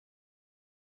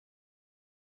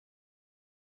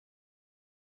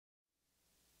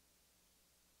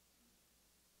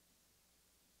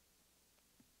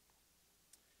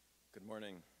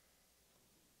Morning.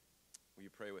 Will you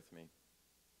pray with me?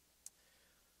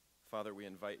 Father, we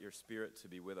invite your Spirit to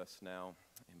be with us now.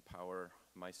 Empower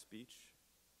my speech.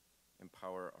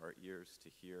 Empower our ears to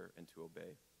hear and to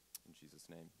obey. In Jesus'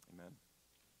 name, amen.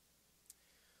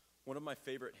 One of my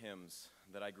favorite hymns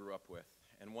that I grew up with,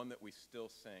 and one that we still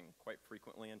sing quite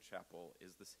frequently in chapel,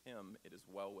 is this hymn, "It Is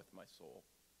Well With My Soul."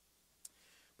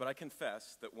 But I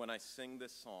confess that when I sing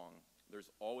this song, there's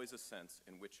always a sense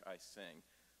in which I sing,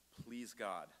 "Please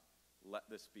God, let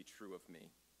this be true of me."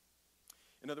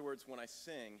 In other words, when I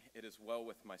sing, "It is well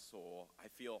with my soul," I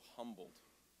feel humbled.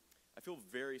 I feel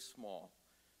very small,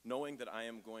 knowing that I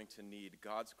am going to need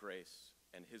God's grace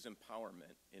and his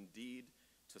empowerment, indeed,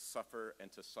 to suffer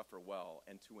and to suffer well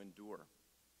and to endure.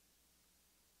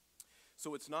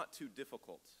 So it's not too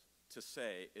difficult to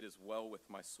say, "It is well with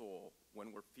my soul,"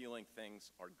 when we're feeling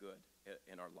things are good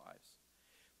in our lives.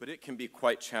 But it can be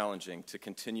quite challenging to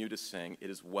continue to sing,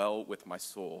 "It is well with my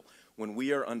soul," when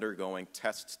we are undergoing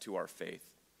tests to our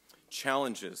faith,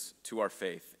 challenges to our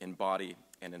faith in body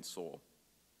and in soul.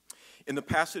 In the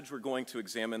passage we're going to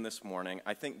examine this morning,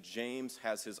 I think James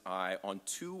has his eye on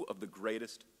two of the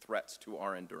greatest threats to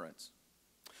our endurance.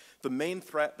 The main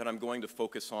threat that I'm going to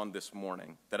focus on this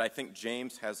morning, that I think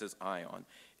James has his eye on,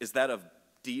 is that of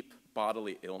deep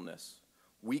bodily illness,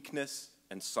 weakness,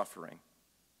 and suffering.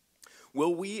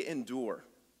 Will we endure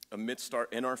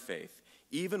in our faith,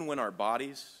 even when our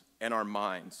bodies and our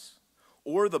minds,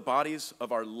 or the bodies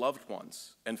of our loved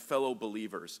ones and fellow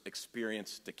believers,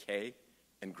 experience decay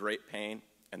and great pain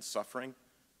and suffering,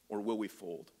 or will we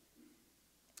fold?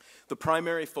 The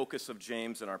primary focus of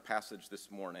James in our passage this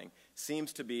morning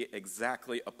seems to be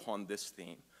exactly upon this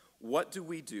theme. What do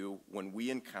we do when we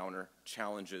encounter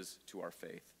challenges to our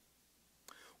faith?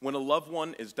 When a loved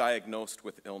one is diagnosed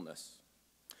with illness,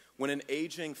 when an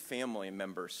aging family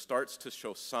member starts to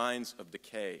show signs of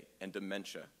decay and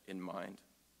dementia in mind,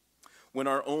 when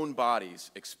our own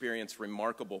bodies experience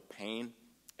remarkable pain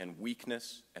and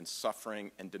weakness and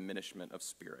suffering and diminishment of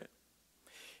spirit.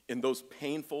 In those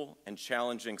painful and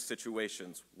challenging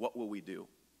situations, what will we do?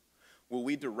 Will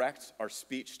we direct our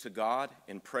speech to God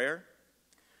in prayer,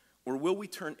 or will we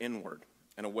turn inward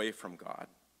and away from God?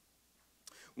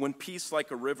 When peace like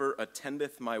a river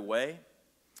attendeth my way,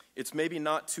 it's maybe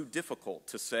not too difficult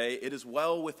to say, "It is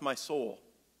well with my soul."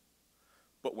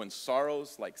 But when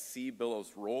sorrows like sea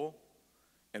billows roll,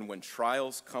 and when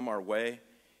trials come our way,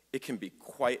 it can be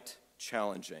quite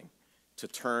challenging to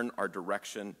turn our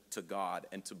direction to God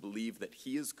and to believe that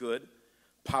he is good,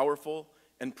 powerful,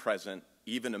 and present,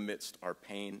 even amidst our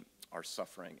pain, our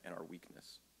suffering, and our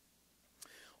weakness.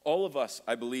 All of us,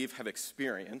 I believe, have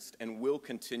experienced and will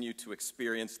continue to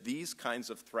experience these kinds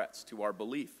of threats to our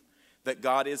belief that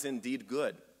God is indeed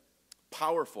good,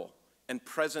 powerful, and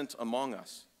present among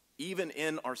us, even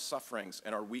in our sufferings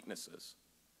and our weaknesses.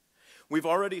 We've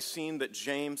already seen that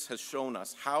James has shown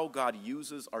us how God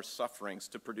uses our sufferings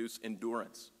to produce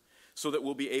endurance, so that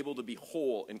we'll be able to be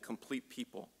whole and complete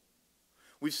people.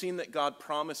 We've seen that God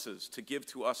promises to give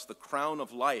to us the crown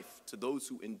of life to those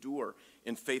who endure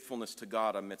in faithfulness to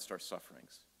God amidst our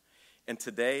sufferings. And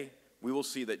today, we will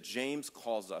see that James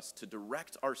calls us to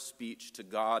direct our speech to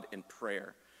God in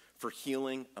prayer for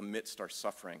healing amidst our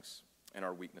sufferings and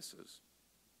our weaknesses.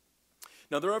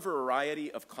 Now, there are a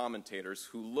variety of commentators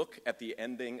who look at the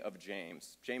ending of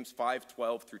James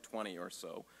 5:12 through 20 or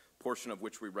so, portion of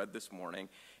which we read this morning,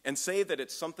 and say that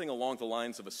it's something along the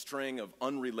lines of a string of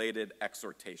unrelated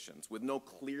exhortations with no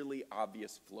clearly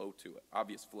obvious flow to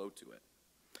it.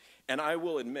 And I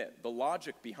will admit, the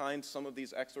logic behind some of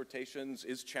these exhortations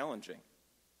is challenging.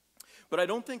 But I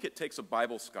don't think it takes a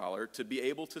Bible scholar to be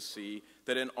able to see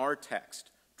that in our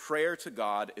text, prayer to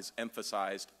God is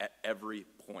emphasized at every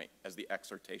point as the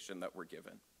exhortation that we're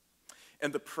given.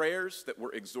 And the prayers that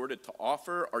we're exhorted to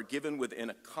offer are given within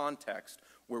a context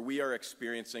where we are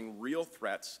experiencing real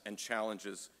threats and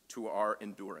challenges to our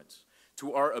endurance,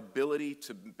 to our ability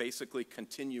to basically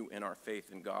continue in our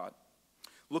faith in God.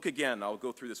 Look again, I'll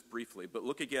go through this briefly, but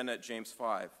look again at James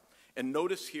 5. And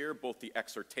notice here both the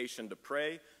exhortation to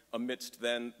pray amidst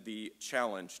then the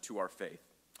challenge to our faith.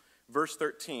 Verse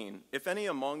 13, "If any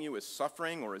among you is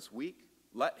suffering or is weak,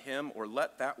 let him or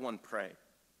let that one pray."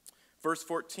 Verse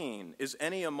 14, "Is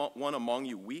any one among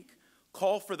you weak?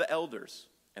 Call for the elders,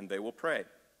 and they will pray."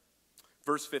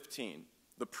 Verse 15,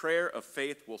 "The prayer of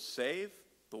faith will save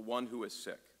the one who is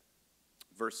sick."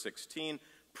 Verse 16,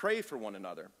 "Pray for one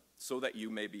another, so that you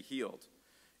may be healed."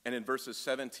 And in verses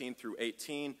 17 through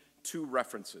 18, two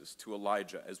references to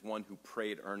Elijah as one who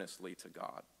prayed earnestly to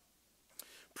God.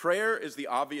 Prayer is the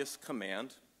obvious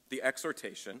command, the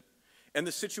exhortation, And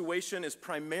the situation is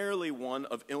primarily one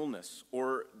of illness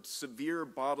or severe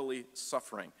bodily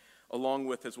suffering, along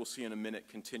with, as we'll see in a minute,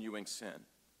 continuing sin.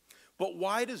 But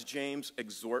why does James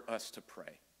exhort us to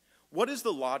pray? What is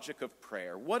the logic of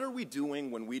prayer? What are we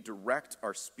doing when we direct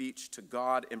our speech to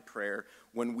God in prayer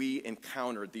when we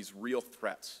encounter these real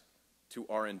threats to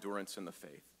our endurance in the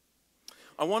faith?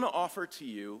 I want to offer to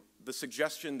you the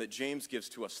suggestion that James gives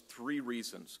to us 3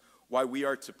 reasons why we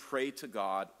are to pray to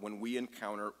God when we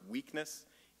encounter weakness,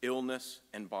 illness,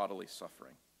 and bodily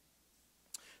suffering.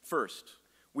 First,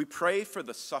 we pray for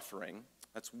the suffering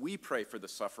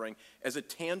as a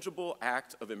tangible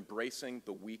act of embracing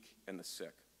the weak and the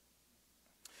sick.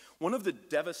 One of the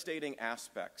devastating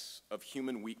aspects of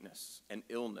human weakness and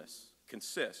illness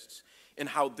consists in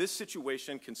how this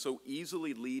situation can so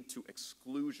easily lead to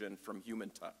exclusion from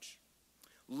human touch.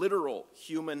 Literal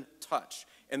human touch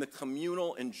and the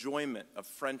communal enjoyment of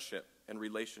friendship and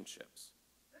relationships.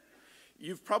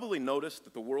 You've probably noticed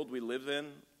that the world we live in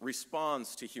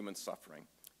responds to human suffering.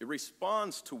 It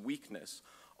responds to weakness,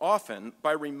 often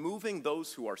by removing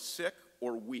those who are sick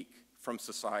or weak from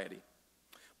society,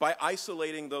 by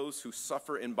isolating those who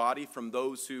suffer in body from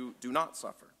those who do not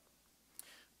suffer.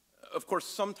 Of course,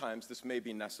 sometimes this may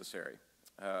be necessary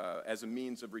as a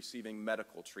means of receiving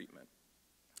medical treatment.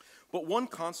 But one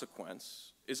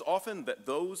consequence is often that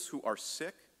those who are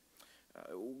sick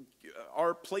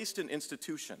are placed in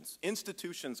institutions.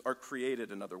 Institutions are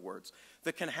created, in other words,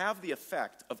 that can have the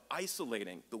effect of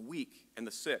isolating the weak and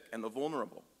the sick and the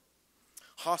vulnerable.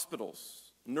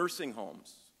 Hospitals, nursing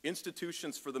homes,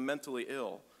 institutions for the mentally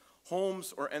ill,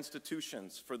 homes or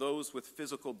institutions for those with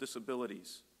physical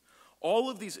disabilities.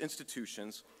 All of these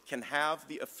institutions can have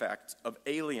the effect of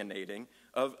alienating,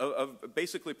 of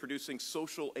basically producing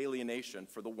social alienation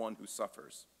for the one who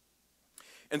suffers.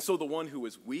 And so the one who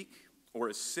is weak or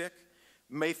is sick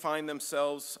may find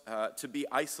themselves to be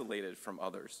isolated from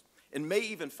others, and may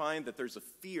even find that there's a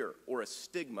fear or a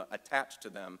stigma attached to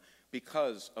them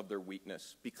because of their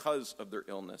weakness, because of their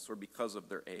illness, or because of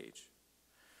their age.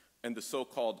 And the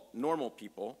so-called normal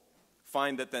people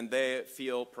find that then they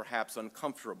feel perhaps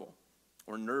uncomfortable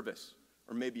or nervous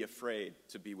or maybe afraid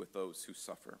to be with those who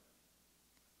suffer.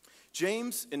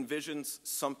 James envisions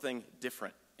something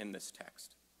different in this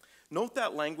text. Note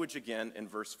that language again in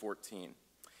verse 14.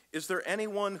 Is there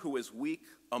anyone who is weak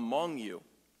among you?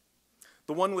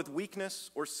 The one with weakness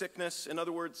or sickness, in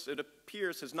other words, it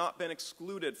appears, has not been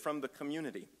excluded from the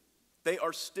community. They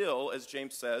are still, as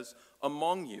James says,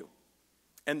 among you.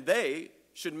 And they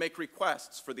should make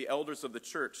requests for the elders of the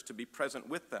church to be present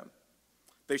with them.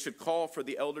 They should call for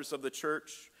the elders of the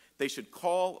church. They should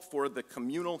call for the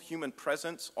communal human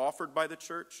presence offered by the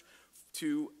church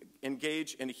to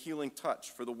engage in a healing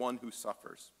touch for the one who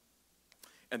suffers.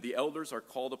 And the elders are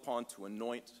called upon to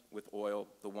anoint with oil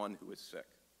the one who is sick.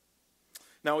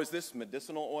 Now, is this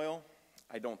medicinal oil?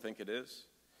 I don't think it is.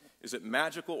 Is it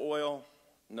magical oil?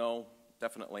 No,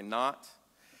 definitely not.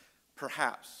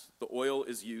 Perhaps the oil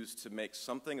is used to make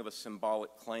something of a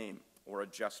symbolic claim or a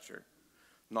gesture,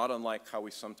 not unlike how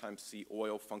we sometimes see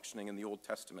oil functioning in the Old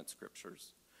Testament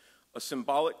scriptures. A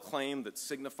symbolic claim that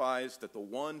signifies that the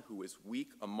one who is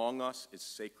weak among us is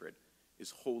sacred, is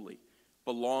holy,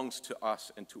 belongs to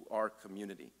us and to our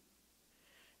community.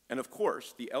 And of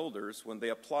course, the elders, when they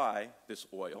apply this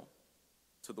oil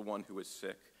to the one who is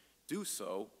sick, do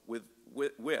so with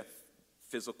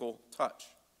physical touch.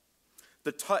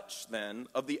 The touch, then,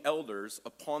 of the elders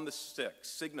upon the sick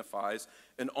signifies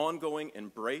an ongoing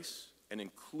embrace and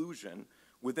inclusion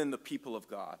within the people of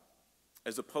God,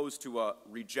 as opposed to a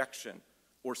rejection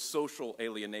or social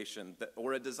alienation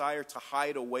or a desire to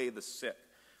hide away the sick,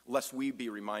 lest we be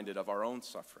reminded of our own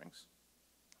sufferings.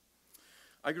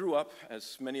 I grew up,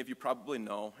 as many of you probably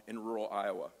know, in rural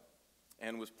Iowa,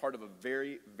 and was part of a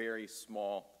very, very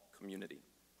small community.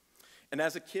 And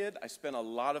as a kid, I spent a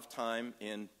lot of time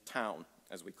in town,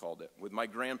 as we called it, with my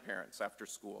grandparents after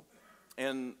school,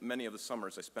 and many of the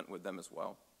summers I spent with them as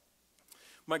well.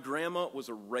 My grandma was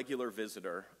a regular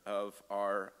visitor of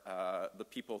the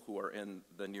people who are in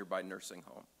the nearby nursing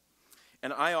home,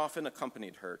 and I often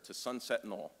accompanied her to Sunset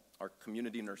Knoll, our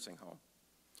community nursing home.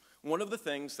 One of the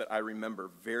things that I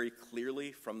remember very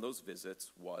clearly from those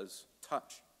visits was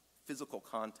touch, physical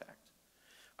contact.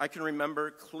 I can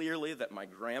remember clearly that my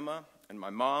grandma and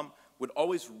my mom would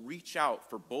always reach out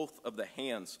for both of the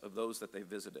hands of those that they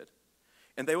visited.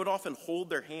 And they would often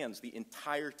hold their hands the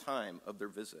entire time of their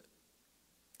visit.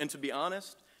 And to be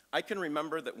honest, I can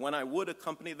remember that when I would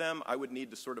accompany them, I would need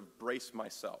to sort of brace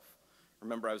myself.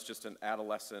 Remember, I was just an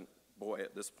adolescent boy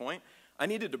at this point. I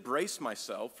needed to brace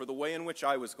myself for the way in which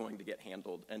I was going to get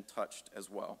handled and touched as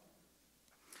well.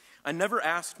 I never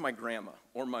asked my grandma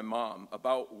or my mom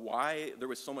about why there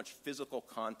was so much physical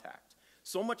contact,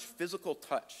 so much physical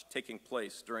touch taking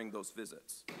place during those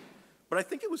visits. But I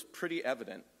think it was pretty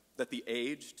evident that the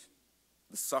aged,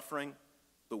 the suffering,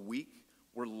 the weak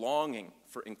were longing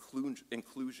for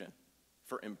inclusion,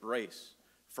 for embrace,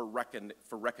 for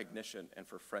recognition, and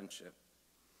for friendship.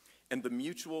 And the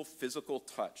mutual physical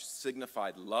touch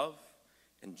signified love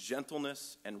and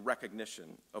gentleness and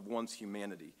recognition of one's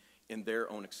humanity in their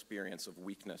own experience of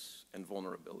weakness and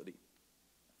vulnerability.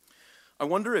 I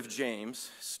wonder if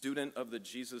James, student of the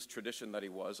Jesus tradition that he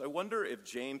was, I wonder if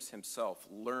James himself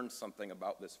learned something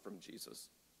about this from Jesus.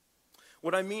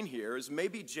 What I mean here is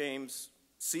maybe James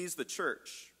sees the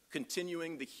church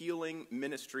continuing the healing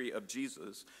ministry of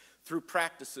Jesus through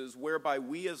practices whereby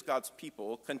we as God's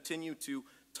people continue to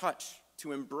touch,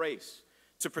 to embrace,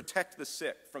 to protect the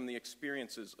sick from the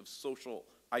experiences of social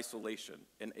isolation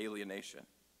and alienation.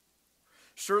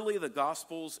 Surely the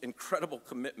gospel's incredible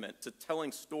commitment to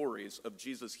telling stories of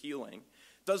Jesus' healing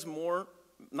does more,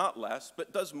 not less,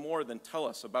 but does more than tell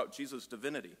us about Jesus'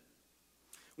 divinity.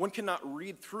 One cannot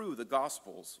read through the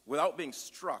gospels without being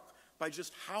struck by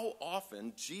just how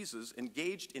often Jesus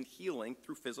engaged in healing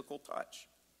through physical touch.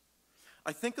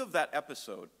 I think of that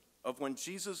episode of when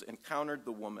Jesus encountered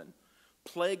the woman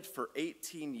plagued for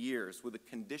 18 years with a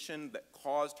condition that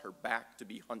caused her back to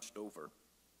be hunched over,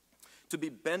 to be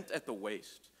bent at the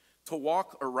waist, to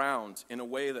walk around in a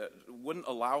way that wouldn't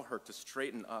allow her to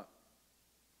straighten up.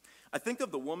 I think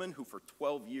of the woman who for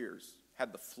 12 years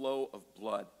had the flow of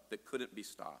blood that couldn't be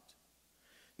stopped.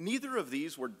 Neither of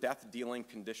these were death-dealing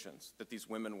conditions that these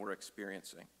women were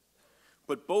experiencing,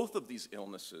 but both of these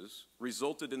illnesses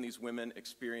resulted in these women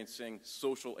experiencing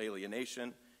social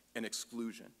alienation and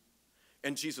exclusion.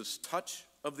 And Jesus' touch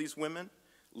of these women,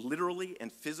 literally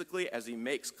and physically as he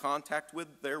makes contact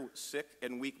with their sick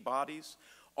and weak bodies,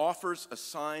 offers a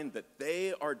sign that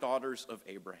they are daughters of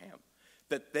Abraham,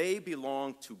 that they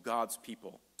belong to God's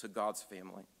people, to God's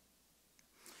family.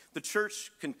 The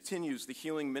church continues the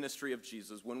healing ministry of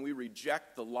Jesus when we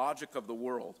reject the logic of the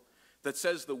world that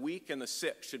says the weak and the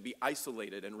sick should be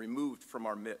isolated and removed from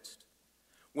our midst.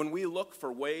 When we look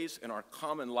for ways in our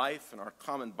common life and our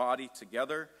common body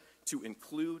together to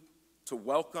include, to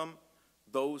welcome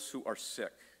those who are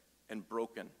sick and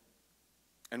broken,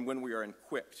 and when we are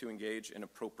equipped to engage in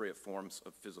appropriate forms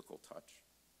of physical touch.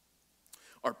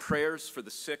 Our prayers for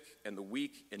the sick and the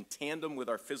weak, in tandem with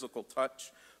our physical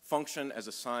touch, function as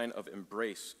a sign of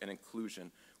embrace and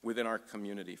inclusion within our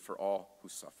community for all who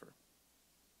suffer.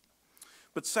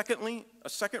 But secondly, a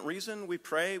second reason we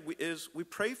pray is we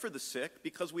pray for the sick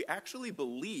because we actually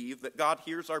believe that God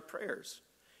hears our prayers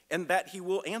and that he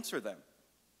will answer them.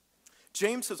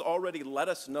 James has already let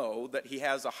us know that he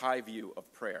has a high view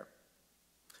of prayer.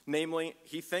 Namely,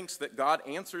 he thinks that God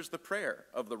answers the prayer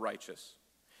of the righteous.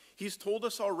 He's told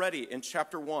us already in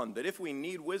chapter 1 that if we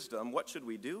need wisdom, what should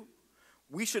we do?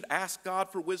 We should ask God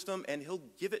for wisdom and he'll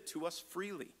give it to us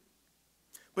freely.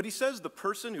 But he says the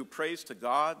person who prays to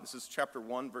God, this is chapter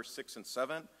 1, verse 6 and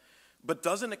 7, but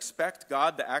doesn't expect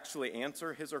God to actually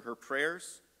answer his or her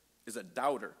prayers is a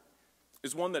doubter,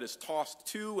 is one that is tossed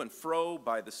to and fro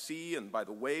by the sea and by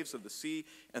the waves of the sea,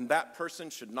 and that person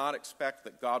should not expect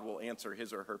that God will answer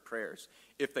his or her prayers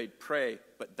if they pray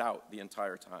but doubt the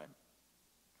entire time.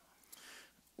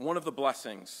 One of the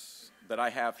blessings that I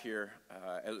have here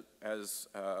as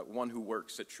one who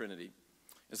works at Trinity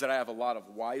is that I have a lot of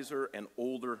wiser and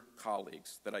older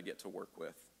colleagues that I get to work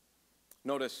with.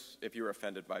 Notice if you're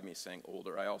offended by me saying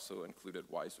older, I also included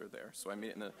wiser there, so I mean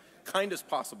it in the kindest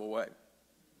possible way.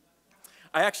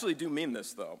 I actually do mean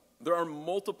this, though. There are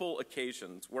multiple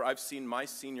occasions where I've seen my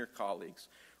senior colleagues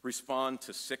respond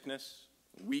to sickness,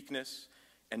 weakness,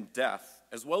 and death,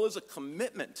 as well as a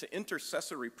commitment to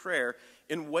intercessory prayer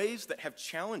in ways that have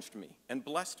challenged me and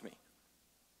blessed me.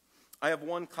 I have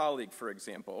one colleague, for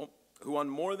example, who on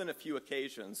more than a few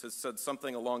occasions has said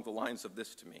something along the lines of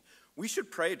this to me. We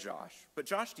should pray, Josh, but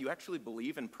Josh, do you actually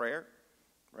believe in prayer?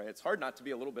 Right? It's hard not to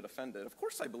be a little bit offended. Of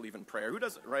course I believe in prayer. Who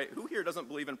doesn't, right? Who here doesn't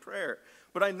believe in prayer?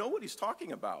 But I know what he's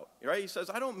talking about, right? He says,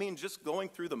 I don't mean just going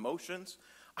through the motions.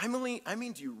 I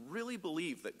mean, do you really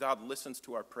believe that God listens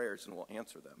to our prayers and will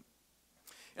answer them?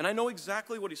 And I know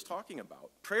exactly what he's talking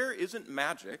about. Prayer isn't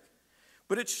magic,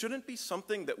 but it shouldn't be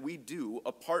something that we do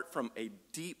apart from a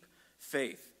deep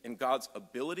faith in God's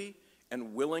ability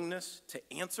and willingness to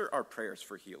answer our prayers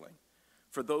for healing,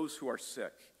 for those who are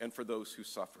sick and for those who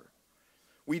suffer.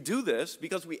 We do this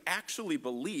because we actually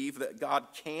believe that God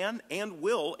can and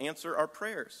will answer our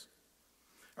prayers.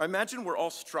 I imagine we're all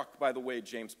struck by the way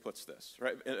James puts this,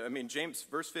 right? I mean, James,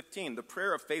 verse 15, the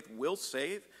prayer of faith will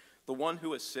save the one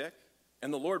who is sick.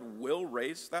 And the Lord will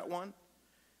raise that one.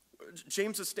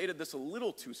 James has stated this a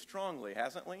little too strongly,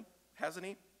 hasn't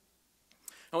he?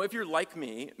 Now, if you're like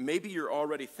me, maybe you're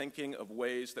already thinking of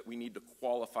ways that we need to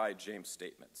qualify James'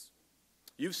 statements.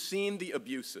 You've seen the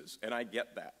abuses, and I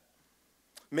get that.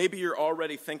 Maybe you're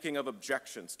already thinking of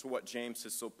objections to what James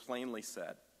has so plainly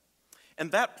said.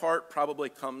 And that part probably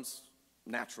comes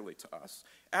naturally to us.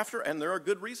 And there are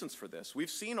good reasons for this. We've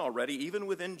seen already, even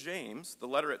within James, the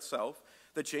letter itself,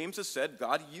 that James has said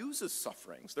God uses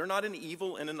sufferings. They're not an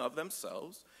evil in and of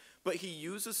themselves, but he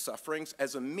uses sufferings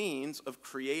as a means of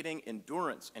creating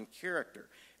endurance and character.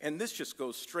 And this just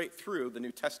goes straight through the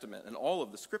New Testament and all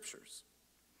of the scriptures.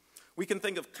 We can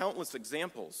think of countless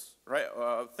examples, right?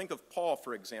 Think of Paul,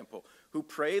 for example, who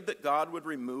prayed that God would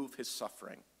remove his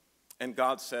suffering. And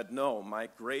God said, "No, my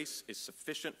grace is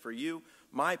sufficient for you.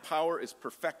 My power is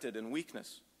perfected in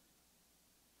weakness."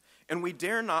 And we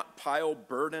dare not pile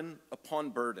burden upon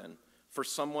burden for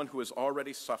someone who is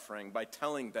already suffering by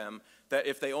telling them that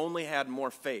if they only had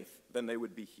more faith, then they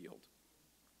would be healed.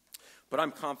 But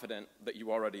I'm confident that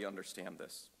you already understand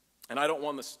this. And I don't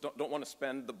want to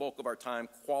spend the bulk of our time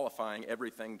qualifying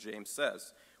everything James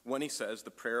says when he says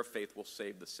the prayer of faith will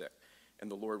save the sick and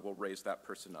the Lord will raise that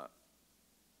person up.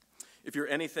 If you're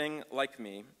anything like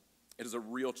me, it is a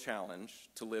real challenge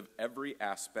to live every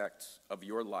aspect of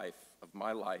your life, of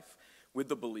my life, with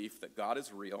the belief that God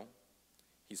is real,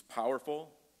 he's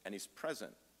powerful, and he's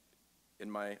present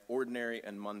in my ordinary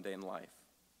and mundane life.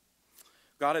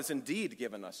 God has indeed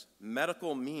given us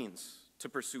medical means to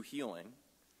pursue healing,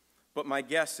 but my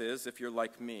guess is, if you're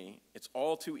like me, it's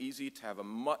all too easy to have a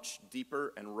much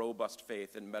deeper and robust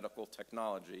faith in medical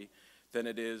technology than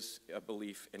it is a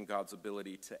belief in God's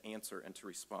ability to answer and to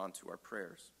respond to our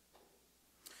prayers.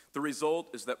 The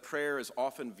result is that prayer is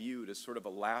often viewed as sort of a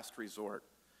last resort.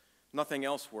 Nothing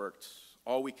else worked.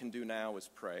 All we can do now is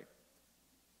pray.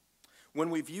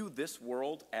 When we view this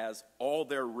world as all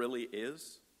there really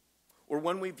is, or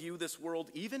when we view this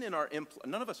world even in our,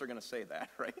 none of us are going to say that,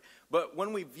 right? But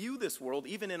when we view this world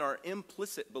even in our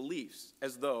implicit beliefs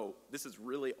as though this is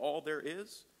really all there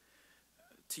is,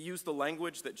 to use the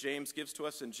language that James gives to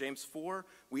us in James 4,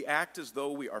 we act as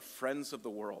though we are friends of the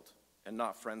world and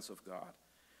not friends of God.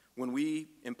 When we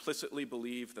implicitly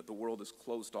believe that the world is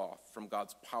closed off from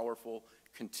God's powerful,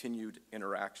 continued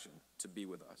interaction to be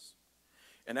with us.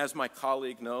 And as my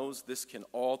colleague knows, this can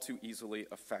all too easily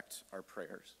affect our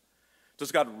prayers.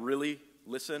 Does God really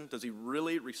listen? Does he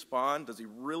really respond? Does he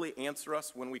really answer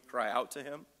us when we cry out to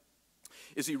him?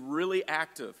 Is he really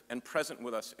active and present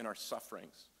with us in our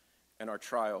sufferings and our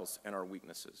trials and our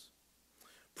weaknesses?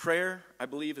 Prayer, I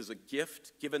believe, is a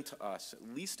gift given to us,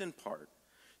 at least in part,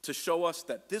 to show us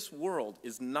that this world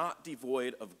is not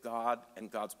devoid of God and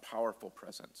God's powerful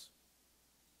presence.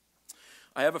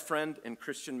 I have a friend in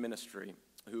Christian ministry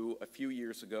who a few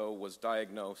years ago was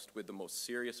diagnosed with the most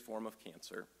serious form of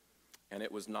cancer, and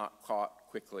it was not caught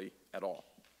quickly at all.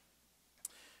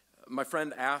 My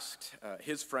friend asked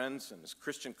his friends and his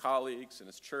Christian colleagues and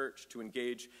his church to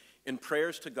engage in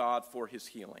prayers to God for his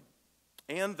healing,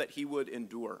 and that he would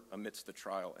endure amidst the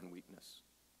trial and weakness.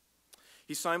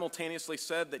 He simultaneously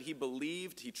said that he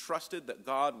believed, he trusted that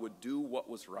God would do what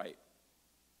was right.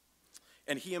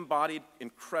 And he embodied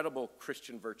incredible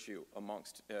Christian virtue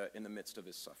in the midst of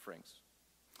his sufferings.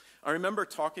 I remember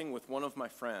talking with one of my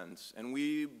friends, and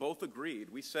we both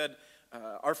agreed. We said,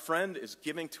 our friend is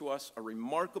giving to us a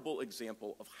remarkable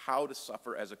example of how to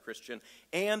suffer as a Christian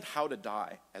and how to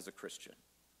die as a Christian.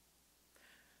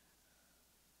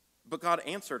 But God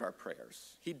answered our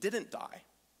prayers. He didn't die.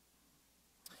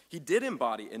 He did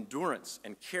embody endurance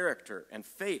and character and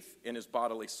faith in his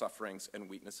bodily sufferings and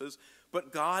weaknesses,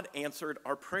 but God answered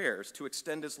our prayers to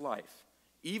extend his life,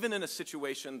 even in a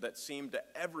situation that seemed to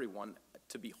everyone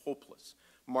to be hopeless,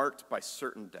 marked by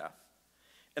certain death.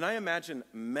 And I imagine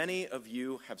many of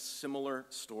you have similar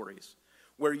stories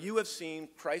where you have seen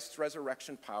Christ's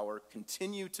resurrection power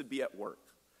continue to be at work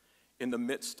in the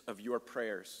midst of your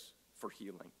prayers for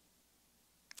healing.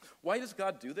 Why does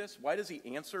God do this? Why does he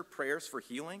answer prayers for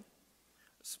healing?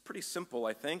 It's pretty simple,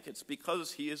 I think. It's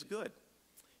because he is good.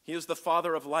 He is the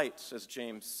Father of lights, as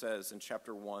James says in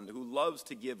chapter 1, who loves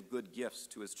to give good gifts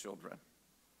to his children.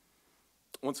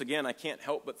 Once again, I can't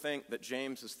help but think that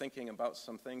James is thinking about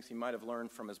some things he might have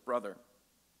learned from his brother,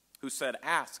 who said,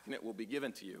 "Ask, and it will be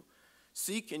given to you.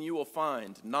 Seek, and you will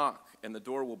find. Knock, and the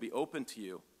door will be opened to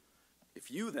you. If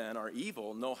you then are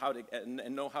evil, know how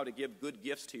to give good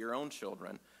gifts to your own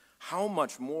children, how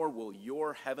much more will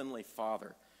your heavenly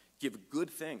Father give good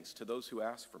things to those who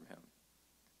ask from him?"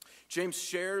 James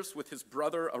shares with his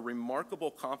brother a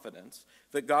remarkable confidence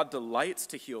that God delights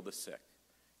to heal the sick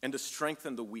and to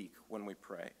strengthen the weak when we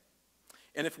pray.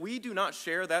 And if we do not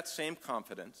share that same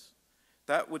confidence,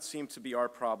 that would seem to be our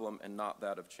problem and not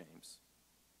that of James.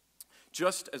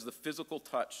 Just as the physical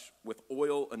touch with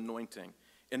oil anointing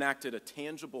enacted a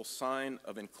tangible sign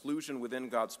of inclusion within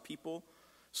God's people,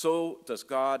 so does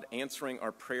God, answering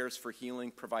our prayers for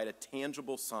healing, provide a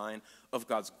tangible sign of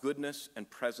God's goodness and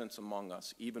presence among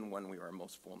us, even when we are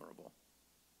most vulnerable.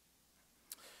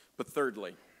 But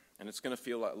thirdly, and it's going to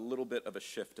feel a little bit of a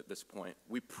shift at this point,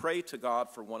 we pray to God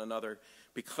for one another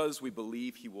because we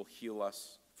believe he will heal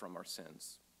us from our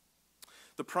sins.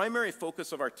 The primary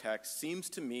focus of our text seems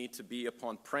to me to be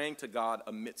upon praying to God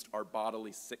amidst our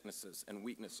bodily sicknesses and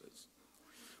weaknesses.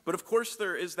 But of course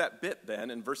there is that bit then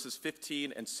in verses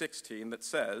 15 and 16 that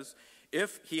says,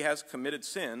 if he has committed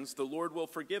sins, the Lord will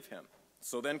forgive him.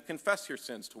 So then confess your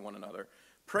sins to one another.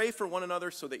 Pray for one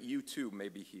another so that you too may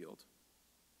be healed.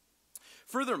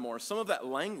 Furthermore, some of that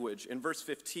language in verse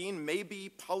 15 may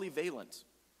be polyvalent.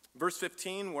 Verse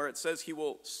 15, where it says he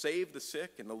will save the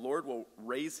sick and the Lord will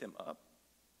raise him up,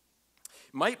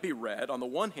 might be read on the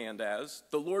one hand as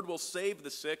the Lord will save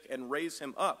the sick and raise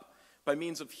him up by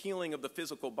means of healing of the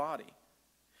physical body.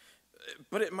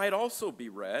 But it might also be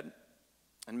read,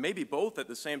 and maybe both at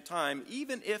the same time,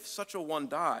 even if such a one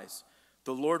dies,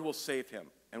 the Lord will save him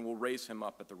and will raise him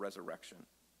up at the resurrection.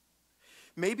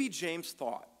 Maybe James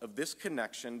thought of this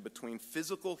connection between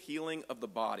physical healing of the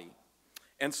body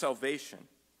and salvation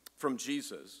from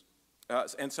Jesus,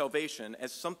 and salvation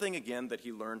as something, again, that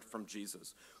he learned from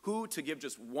Jesus, who, to give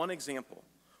just one example,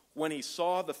 when he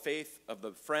saw the faith of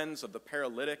the friends of the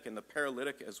paralytic and the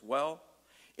paralytic as well,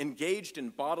 engaged in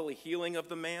bodily healing of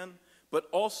the man, but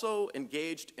also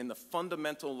engaged in the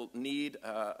fundamental need,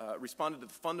 responded to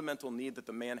the fundamental need that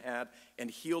the man had and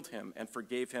healed him and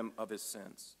forgave him of his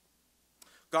sins.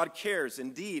 God cares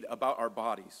indeed about our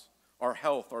bodies, our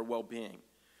health, our well-being.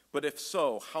 But if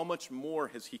so, how much more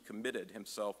has he committed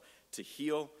himself to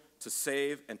heal, to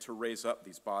save, and to raise up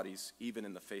these bodies, even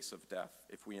in the face of death,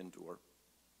 if we endure?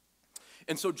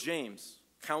 And so James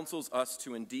counsels us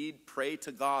to indeed pray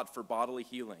to God for bodily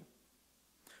healing.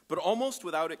 But almost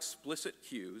without explicit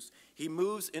cues, he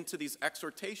moves into these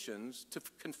exhortations to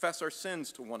confess our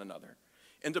sins to one another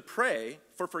and to pray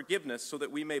for forgiveness so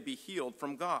that we may be healed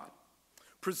from God.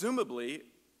 Presumably,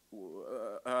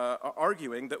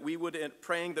 arguing that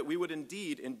praying that we would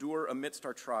indeed endure amidst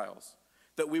our trials,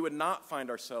 that we would not find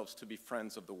ourselves to be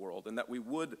friends of the world, and that we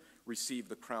would receive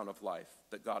the crown of life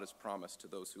that God has promised to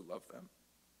those who love them.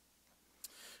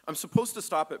 I'm supposed to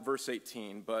stop at verse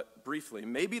 18, but briefly,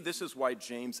 maybe this is why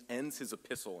James ends his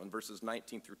epistle in verses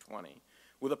 19 through 20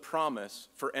 with a promise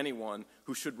for anyone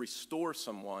who should restore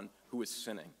someone who is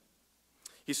sinning.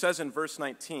 He says in verse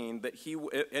 19 that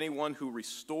anyone who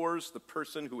restores the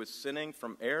person who is sinning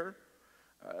from error,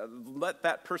 let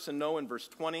that person know in verse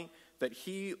 20 that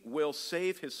he will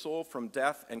save his soul from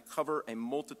death and cover a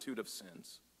multitude of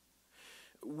sins.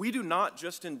 We do not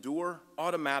just endure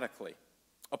automatically,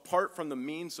 apart from the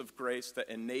means of grace that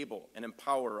enable and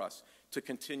empower us to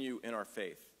continue in our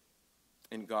faith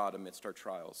in God amidst our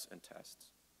trials and tests.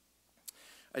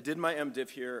 I did my MDiv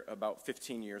here about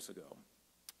 15 years ago.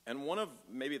 And one of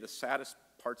maybe the saddest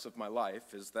parts of my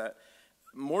life is that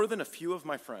more than a few of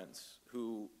my friends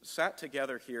who sat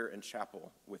together here in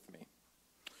chapel with me,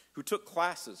 who took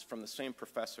classes from the same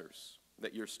professors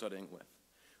that you're studying with,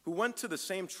 who went to the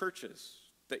same churches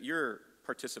that you're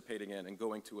participating in and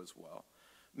going to as well,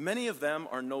 many of them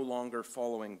are no longer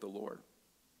following the Lord.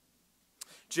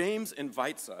 James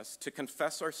invites us to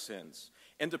confess our sins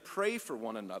and to pray for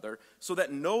one another so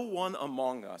that no one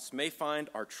among us may find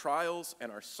our trials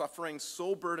and our suffering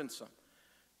so burdensome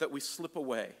that we slip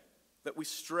away, that we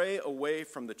stray away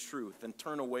from the truth and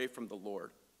turn away from the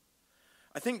Lord.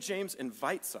 I think James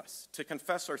invites us to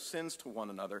confess our sins to one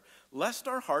another, lest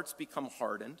our hearts become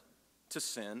hardened to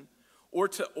sin or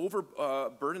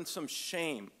to burdensome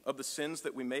shame of the sins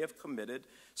that we may have committed,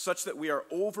 such that we are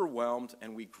overwhelmed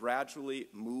and we gradually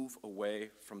move away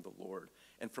from the Lord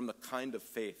and from the kind of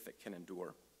faith that can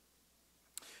endure.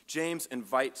 James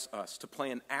invites us to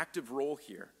play an active role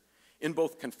here in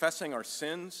both confessing our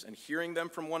sins and hearing them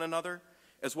from one another,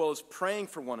 as well as praying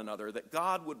for one another that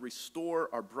God would restore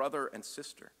our brother and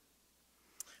sister.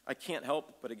 I can't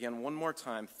help but again, one more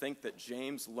time, think that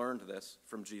James learned this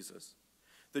from Jesus.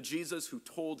 The Jesus who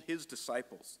told his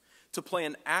disciples to play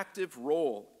an active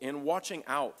role in watching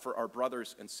out for our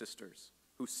brothers and sisters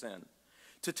who sin,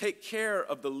 to take care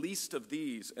of the least of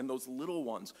these and those little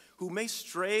ones who may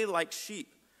stray like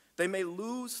sheep, they may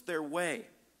lose their way,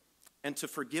 and to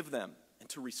forgive them and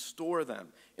to restore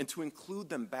them and to include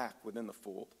them back within the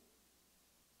fold.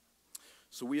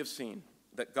 So we have seen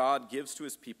that God gives to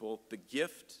his people the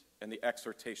gift and the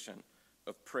exhortation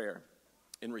of prayer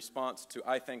in response to,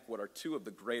 I think, what are two of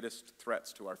the greatest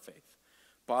threats to our faith: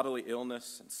 bodily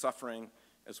illness and suffering,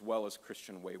 as well as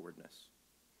Christian waywardness.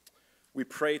 We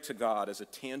pray to God as a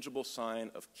tangible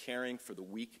sign of caring for the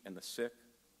weak and the sick.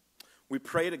 We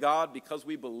pray to God because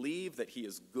we believe that he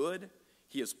is good,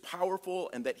 he is powerful,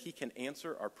 and that he can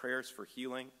answer our prayers for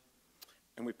healing.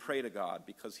 And we pray to God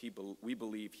because we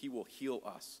believe he will heal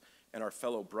us and our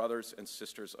fellow brothers and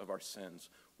sisters of our sins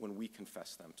when we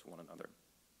confess them to one another.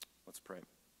 Let's pray.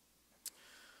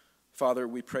 Father,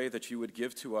 we pray that you would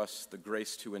give to us the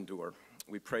grace to endure.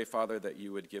 We pray, Father, that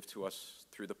you would give to us,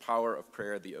 through the power of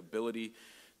prayer, the ability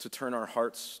to turn our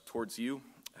hearts towards you,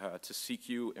 to seek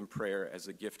you in prayer as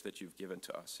a gift that you've given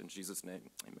to us. In Jesus' name,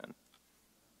 amen.